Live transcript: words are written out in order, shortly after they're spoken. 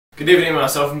Good evening,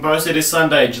 myself and Boss. It is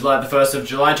Sunday, July the 1st of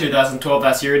July 2012.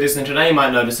 That's here it is, and today you might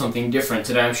notice something different.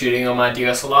 Today I'm shooting on my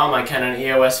DSLR, my Canon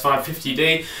EOS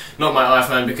 550D, not my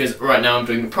iPhone, because right now I'm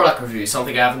doing the product review,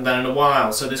 something I haven't done in a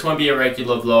while. So this won't be a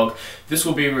regular vlog. This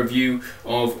will be a review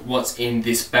of what's in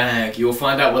this bag. You'll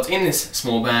find out what's in this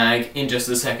small bag in just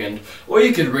a second. Or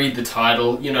you could read the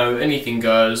title, you know, anything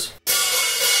goes.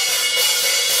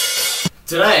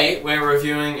 Today we're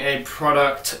reviewing a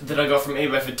product that I got from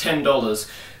eBay for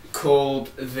 $10.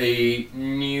 Called the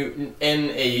Neewer,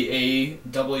 I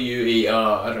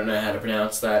don't know how to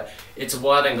pronounce that. It's a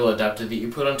wide angle adapter that you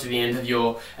put onto the end of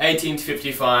your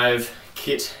 18-55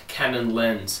 kit Canon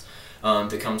lens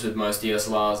that comes with most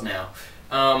DSLRs now.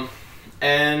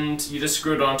 And you just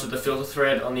screw it onto the filter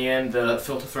thread on the end. The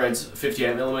filter thread's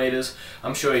 58mm.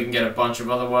 I'm sure you can get a bunch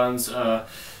of other ones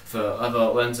for other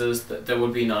lenses. There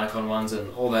would be Nikon ones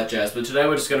and all that jazz, but today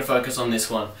we're just going to focus on this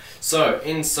one. So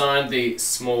inside the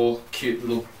small cute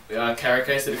little carry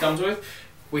case that it comes with,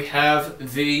 we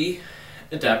have the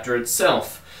adapter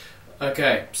itself.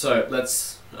 Okay, so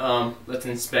let's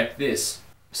inspect this.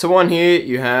 So on here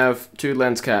you have two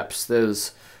lens caps.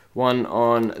 There's one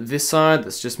on this side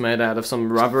that's just made out of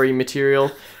some rubbery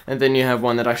material, and then you have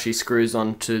one that actually screws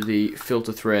onto the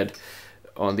filter thread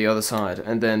on the other side,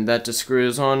 and then that just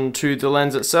screws on to the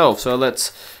lens itself. So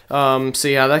let's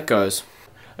see how that goes.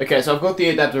 Okay, so I've got the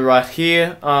adapter right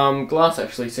here. Glass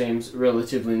actually seems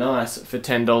relatively nice for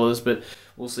 $10, but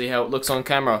we'll see how it looks on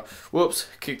camera. Whoops,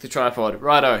 kick the tripod.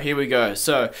 Righto, here we go.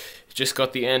 So just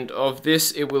got the end of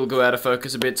this. It will go out of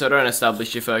focus a bit, so don't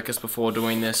establish your focus before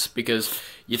doing this, because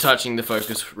you're touching the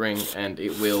focus ring and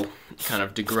it will kind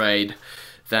of degrade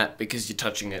that because you're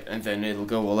touching it, and then it'll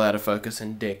go all out of focus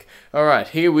and dick. Alright,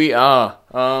 here we are.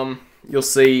 You'll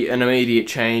see an immediate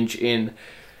change in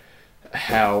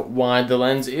how wide the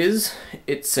lens is.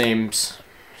 It seems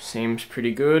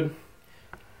pretty good.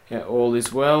 Yeah, all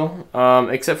is well,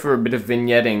 except for a bit of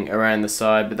vignetting around the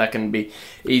side, but that can be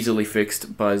easily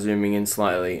fixed by zooming in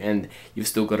slightly, and you've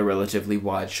still got a relatively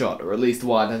wide shot, or at least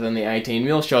wider than the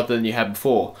 18mm shot that you had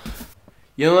before.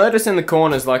 You'll notice in the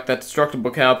corners, like that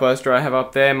destructible cow poster I have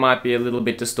up there, might be a little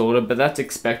bit distorted, but that's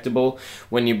expectable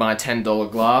when you buy $10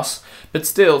 glass. But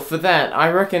still, for that, I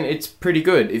reckon it's pretty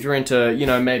good. If you're into, you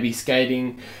know, maybe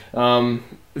skating,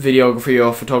 videography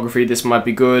or photography, this might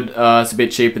be good. It's a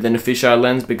bit cheaper than a fisheye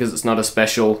lens because it's not a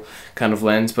special kind of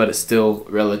lens, but it's still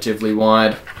relatively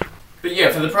wide. But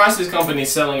yeah, for the price this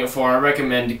company's selling it for, I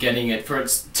recommend getting it for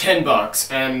its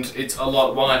 $10, and it's a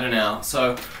lot wider now.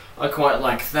 So I quite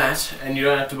like that, and you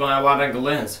don't have to buy a wide-angle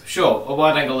lens. Sure, a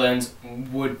wide-angle lens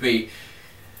would be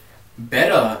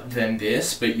better than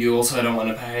this, but you also don't want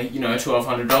to pay, you know,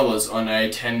 $1,200 on a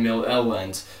 10mm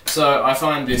lens. So I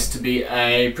find this to be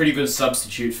a pretty good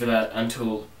substitute for that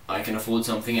until I can afford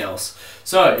something else.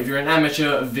 So if you're an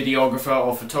amateur videographer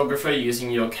or photographer using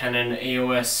your Canon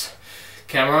EOS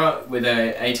camera with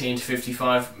a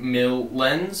 18-55mm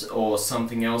lens or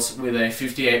something else with a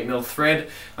 58mm thread,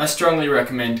 I strongly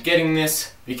recommend getting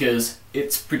this because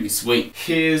it's pretty sweet.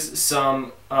 Here's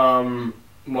some wide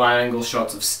angle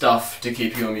shots of stuff to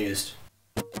keep you amused.